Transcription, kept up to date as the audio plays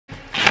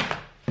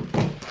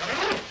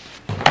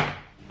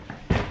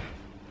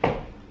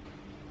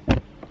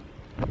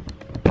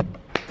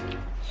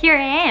Here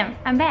I am,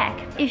 I'm back.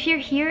 If you're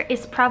here,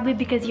 it's probably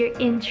because you're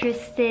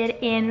interested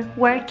in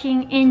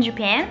working in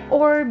Japan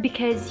or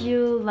because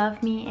you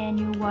love me and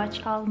you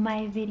watch all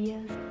my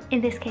videos. In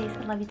this case,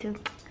 I love you too.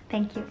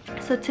 Thank you.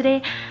 So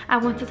today I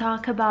want to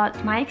talk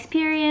about my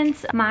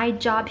experience, my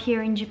job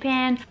here in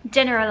Japan,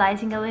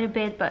 generalizing a little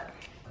bit, but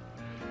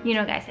you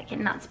know guys, I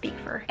cannot speak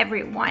for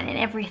everyone and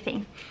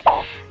everything.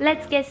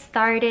 Let's get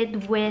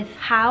started with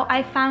how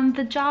I found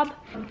the job.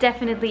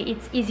 Definitely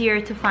it's easier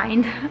to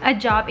find a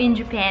job in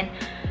Japan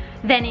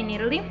than in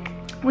Italy.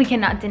 We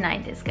cannot deny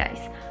this, guys.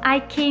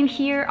 I came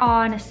here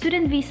on a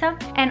student visa,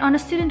 and on a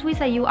student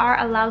visa you are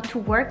allowed to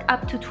work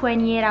up to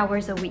 28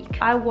 hours a week.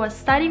 I was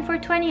studying for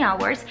 20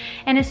 hours,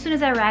 and as soon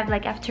as I arrived,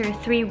 like after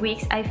 3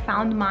 weeks, I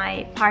found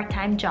my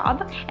part-time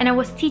job and I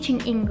was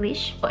teaching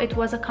English. It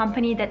was a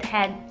company that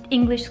had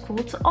English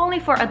schools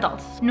only for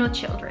adults, no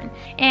children.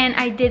 And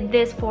I did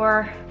this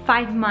for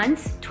 5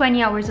 months,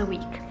 20 hours a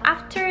week.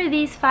 After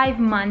these 5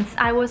 months,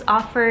 I was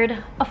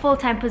offered a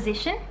full-time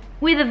position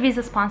with a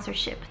visa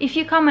sponsorship. If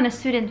you come on a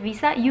student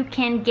visa, you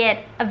can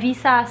get a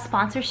visa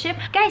sponsorship.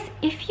 Guys,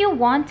 if you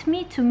want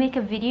me to make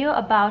a video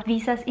about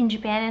visas in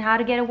Japan and how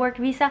to get a work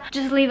visa,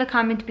 just leave a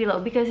comment below,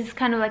 because it's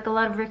kind of like a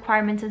lot of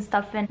requirements and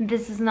stuff, and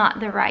this is not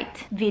the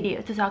right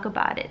video to talk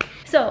about it.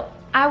 So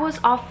I was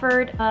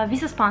offered a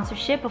visa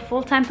sponsorship, a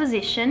full-time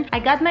position. I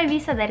got my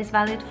visa that is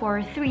valid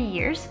for 3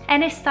 years,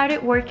 and I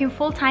started working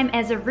full-time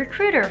as a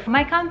recruiter.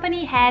 My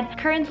company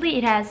currently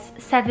it has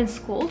 7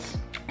 schools.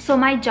 So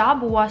my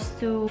job was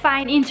to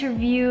find,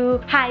 interview,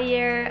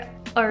 hire,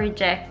 or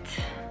reject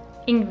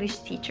English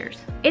teachers.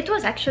 It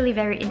was actually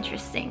very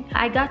interesting.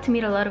 I got to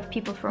meet a lot of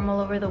people from all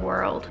over the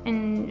world,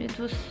 and it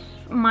was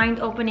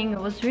mind-opening.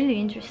 It was really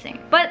interesting.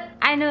 But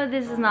I know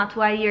this is not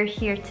why you're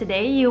here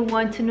today. You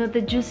want to know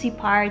the juicy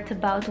part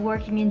about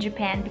working in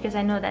Japan, because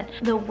I know that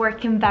the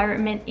work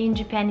environment in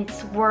Japan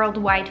is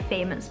worldwide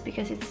famous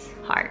because it's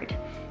hard.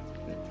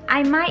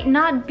 I might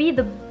not be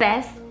the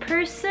best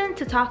person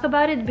to talk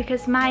about it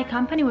because my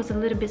company was a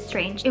little bit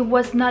strange. It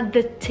was not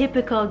the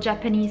typical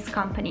Japanese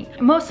company.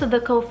 Most of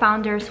the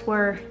co-founders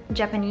were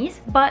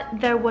Japanese, but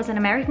there was an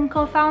American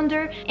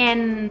co-founder,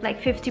 and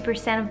like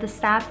 50% of the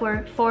staff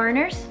were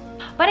foreigners.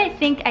 But I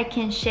think I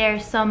can share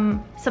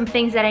some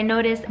things that I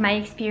noticed, my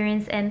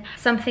experience, and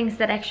some things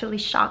that actually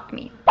shocked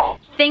me.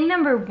 Thing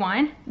number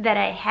 1 that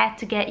I had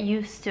to get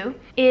used to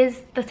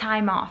is the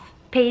time off,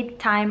 paid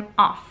time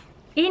off.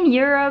 In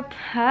Europe,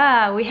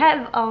 we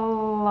have a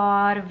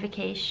lot of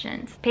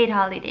vacations, paid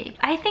holiday.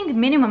 I think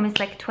minimum is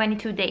like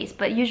 22 days,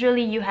 but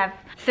usually you have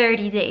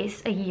 30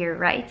 days a year,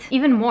 right?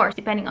 Even more,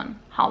 depending on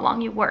how long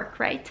you work,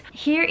 right?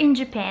 Here in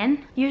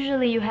Japan,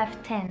 usually you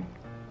have 10.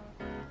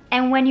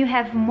 And when you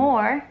have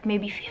more,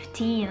 maybe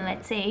 15,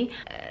 let's say,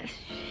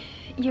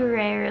 you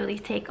rarely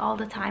take all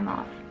the time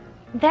off.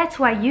 That's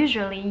why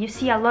usually you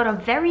see a lot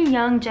of very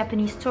young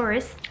Japanese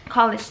tourists,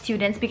 college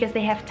students, because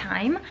they have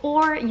time,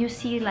 or you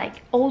see like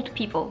old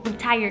people,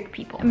 retired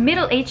people,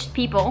 middle-aged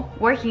people,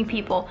 working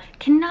people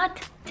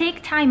cannot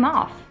take time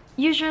off.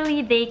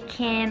 Usually they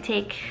can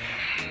take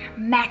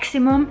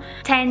maximum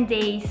 10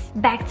 days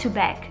back to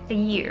back a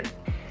year.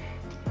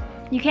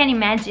 You can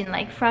imagine,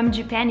 like from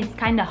Japan, it's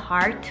kind of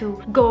hard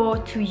to go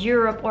to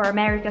Europe or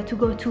America, to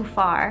go too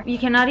far. You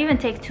cannot even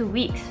take 2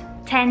 weeks,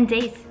 10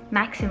 days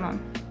maximum.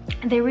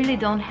 They really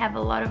don't have a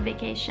lot of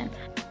vacation,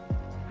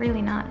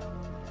 really not.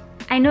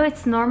 I know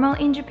it's normal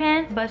in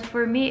Japan, but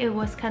for me it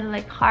was kind of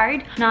like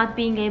hard not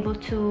being able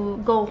to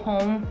go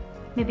home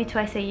maybe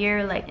twice a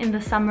year, like in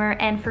the summer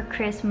and for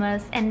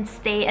Christmas, and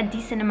stay a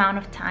decent amount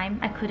of time.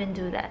 I couldn't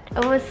do that.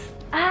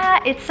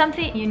 It's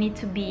something you need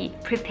to be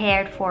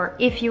prepared for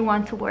if you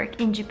want to work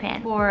in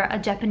Japan for a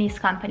Japanese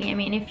company. I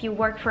mean, if you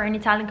work for an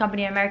Italian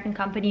company, an American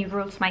company,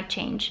 rules might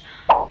change.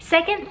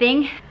 Second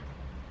thing,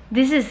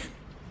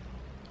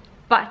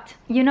 but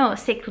you know,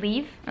 sick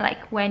leave,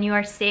 like when you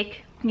are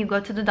sick, you go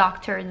to the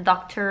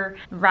doctor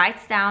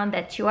writes down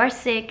that you are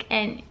sick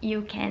and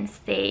you can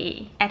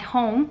stay at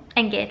home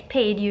and get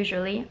paid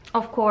usually.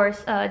 Of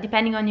course,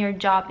 depending on your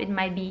job, it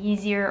might be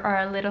easier or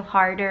a little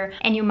harder,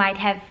 and you might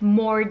have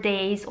more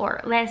days or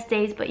less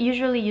days, but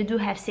usually you do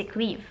have sick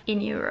leave in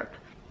Europe.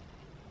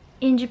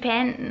 In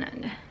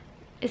Japan,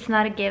 it's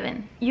not a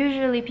given.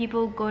 Usually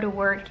people go to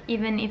work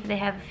even if they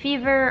have a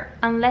fever,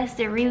 unless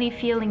they're really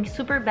feeling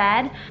super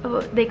bad,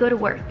 they go to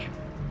work.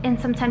 And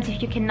sometimes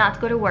if you cannot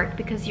go to work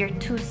because you're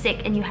too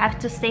sick and you have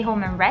to stay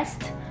home and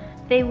rest,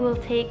 they will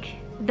take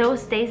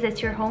those days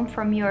that you're home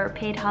from your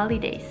paid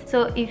holidays.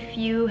 So if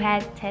you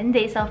had 10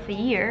 days off a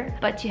year,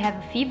 but you have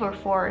a fever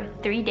for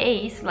 3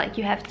 days, like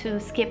you have to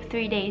skip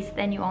 3 days,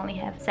 then you only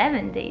have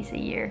 7 days a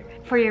year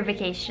for your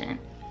vacation.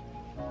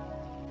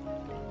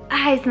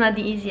 It's not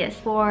the easiest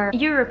for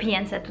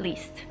Europeans, at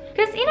least.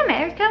 Because in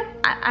America,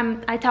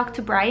 I talked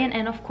to Brian,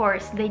 and of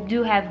course they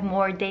do have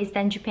more days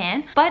than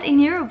Japan, but in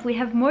Europe we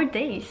have more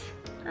days.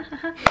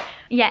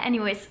 Yeah,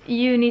 anyways,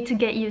 you need to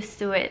get used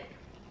to it.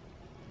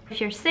 If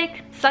you're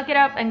sick, suck it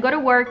up and go to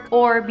work,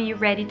 or be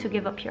ready to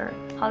give up your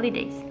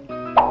holidays.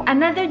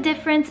 Another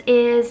difference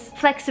is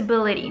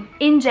flexibility.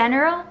 In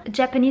general,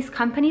 Japanese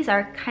companies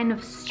are kind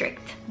of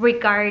strict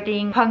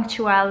regarding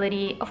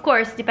punctuality. Of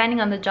course,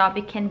 depending on the job,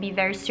 it can be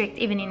very strict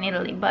even in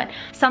Italy, but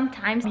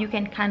sometimes you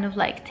can kind of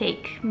like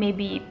take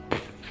maybe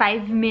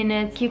 5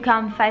 minutes. You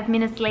come 5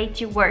 minutes late,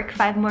 you work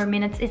 5 more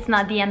minutes. It's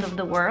not the end of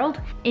the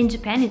world. In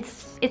Japan,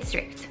 it's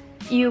strict.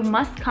 You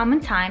must come on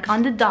time,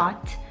 on the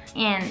dot,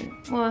 and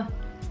well,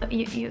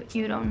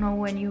 you don't know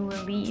when you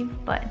will leave,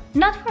 but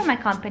not for my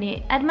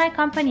company. At my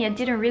company, I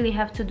didn't really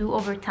have to do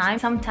overtime.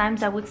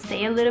 Sometimes I would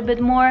stay a little bit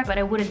more, but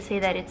I wouldn't say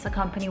that it's a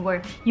company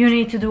where you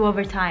need to do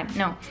overtime.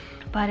 No.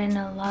 But in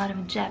a lot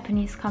of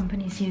Japanese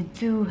companies, you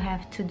do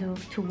have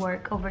to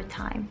work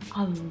overtime.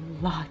 A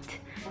lot.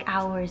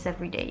 Hours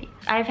every day.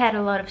 I've had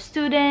a lot of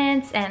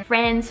students and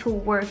friends who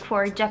work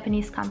for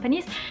Japanese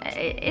companies.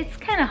 It's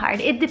kind of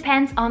hard. It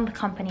depends on the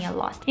company a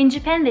lot. In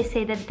Japan, they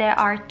say that there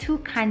are two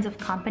kinds of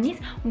companies,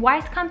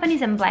 white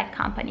companies and black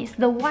companies.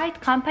 The white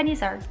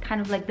companies are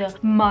kind of like the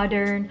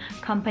modern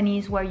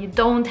companies where you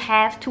don't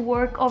have to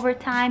work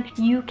overtime.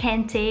 You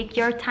can take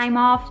your time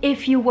off.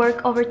 If you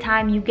work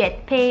overtime, you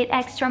get paid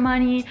extra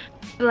money.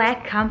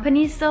 Black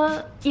companies,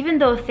 though, even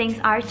though things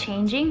are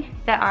changing,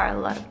 there are a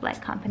lot of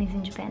black companies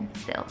in Japan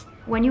still.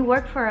 When you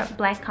work for a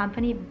black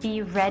company,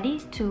 be ready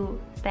to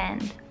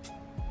spend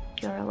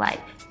your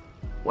life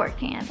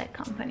working at that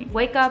company.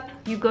 Wake up,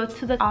 you go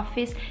to the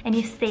office, and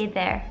you stay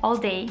there all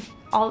day,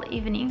 all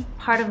evening,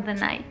 part of the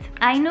night.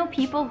 I know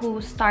people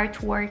who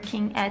start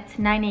working at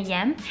 9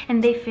 a.m.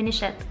 and they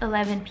finish at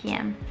 11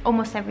 p.m.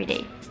 almost every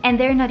day. And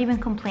they're not even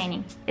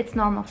complaining. It's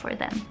normal for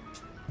them.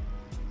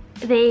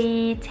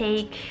 They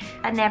take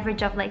an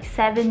average of like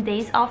 7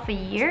 days off a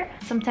year.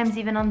 Sometimes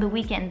even on the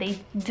weekend they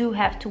do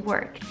have to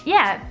work.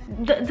 Yeah,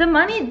 the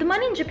money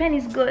in Japan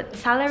is good.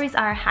 Salaries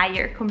are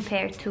higher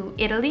compared to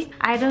Italy.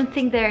 I don't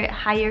think they're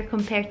higher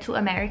compared to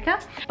America,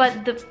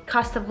 but the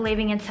cost of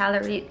living and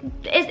salary,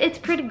 it's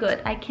pretty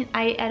good.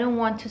 I don't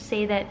want to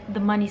say that the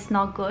money's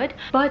not good,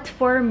 but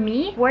for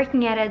me,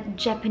 working at a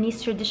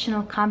Japanese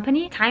traditional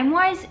company,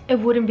 time-wise, it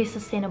wouldn't be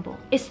sustainable.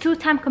 It's too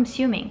time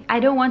consuming. I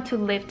don't want to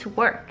live to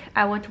work.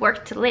 I want to work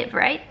to live,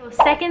 right?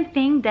 So second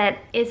thing that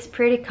is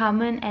pretty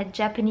common at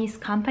Japanese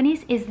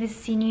companies is this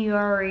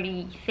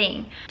seniority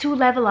thing. To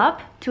level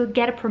up, to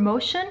get a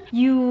promotion,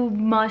 you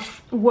must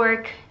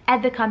work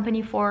at the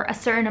company for a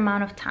certain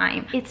amount of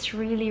time. It's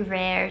really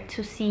rare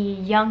to see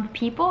young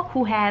people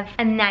who have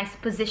a nice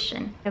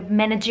position, a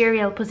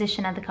managerial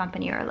position at the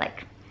company, or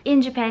like in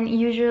Japan,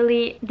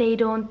 usually they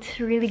don't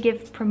really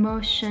give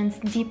promotions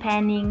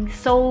depending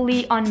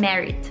solely on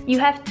merit. You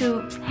have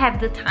to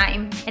have the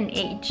time and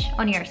age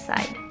on your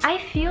side. I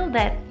feel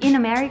that in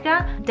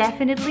America,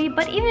 definitely,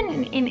 but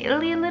even in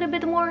Italy a little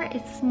bit more,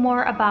 it's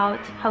more about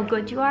how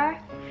good you are.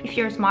 If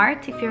you're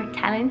smart, if you're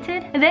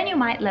talented, then you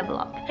might level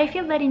up. I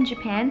feel that in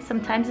Japan,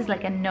 sometimes it's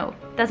like a no.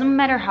 Doesn't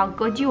matter how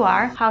good you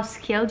are, how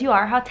skilled you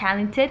are, how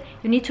talented,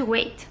 you need to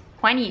wait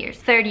 20 years,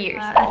 30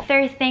 years. A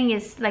third thing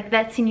is like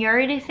that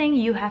seniority thing.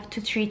 You have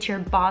to treat your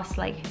boss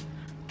like,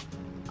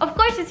 of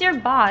course it's your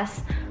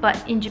boss,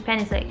 but in Japan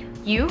it's like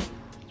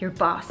your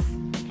boss.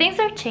 Things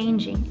are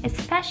changing,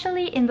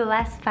 especially in the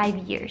last 5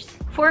 years.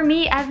 For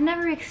me, I've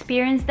never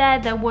experienced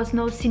that. There was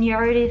no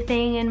seniority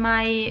thing in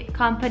my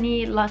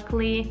company.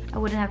 Luckily, I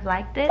wouldn't have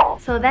liked it.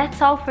 So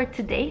that's all for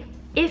today.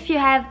 If you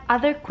have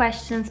other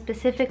questions,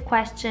 specific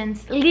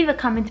questions, leave a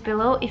comment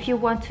below. If you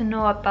want to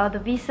know about the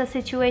visa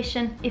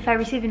situation, if I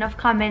receive enough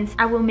comments,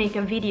 I will make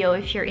a video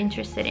if you're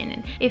interested in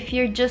it. If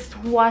you're just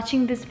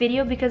watching this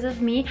video because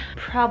of me,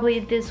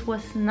 probably this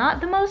was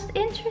not the most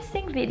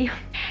interesting video.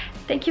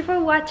 Thank you for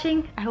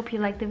watching. I hope you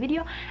liked the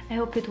video. I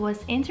hope it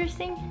was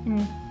interesting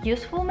and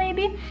useful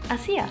maybe. I'll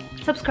see ya.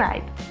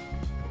 Subscribe.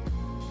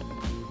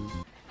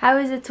 How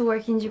is it to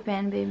work in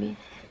Japan, baby?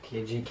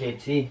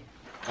 KGKT.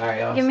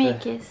 Alright, give me a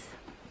kiss.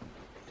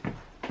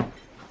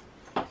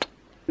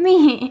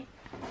 Me.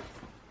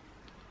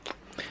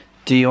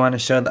 Do you want to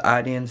show the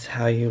audience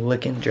how you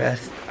looking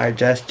are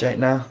dressed right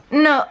now?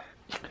 No.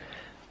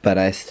 But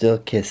I still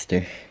kissed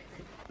her.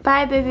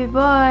 Bye, baby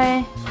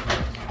boy.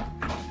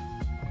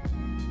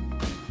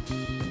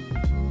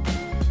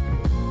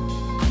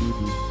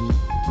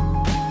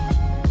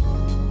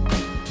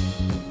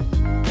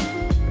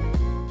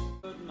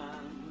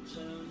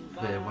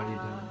 Babe, what are you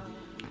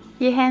doing?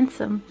 You're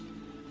handsome.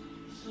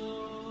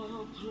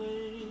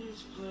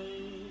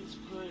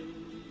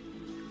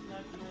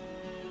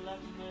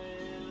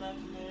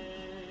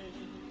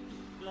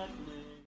 Like me.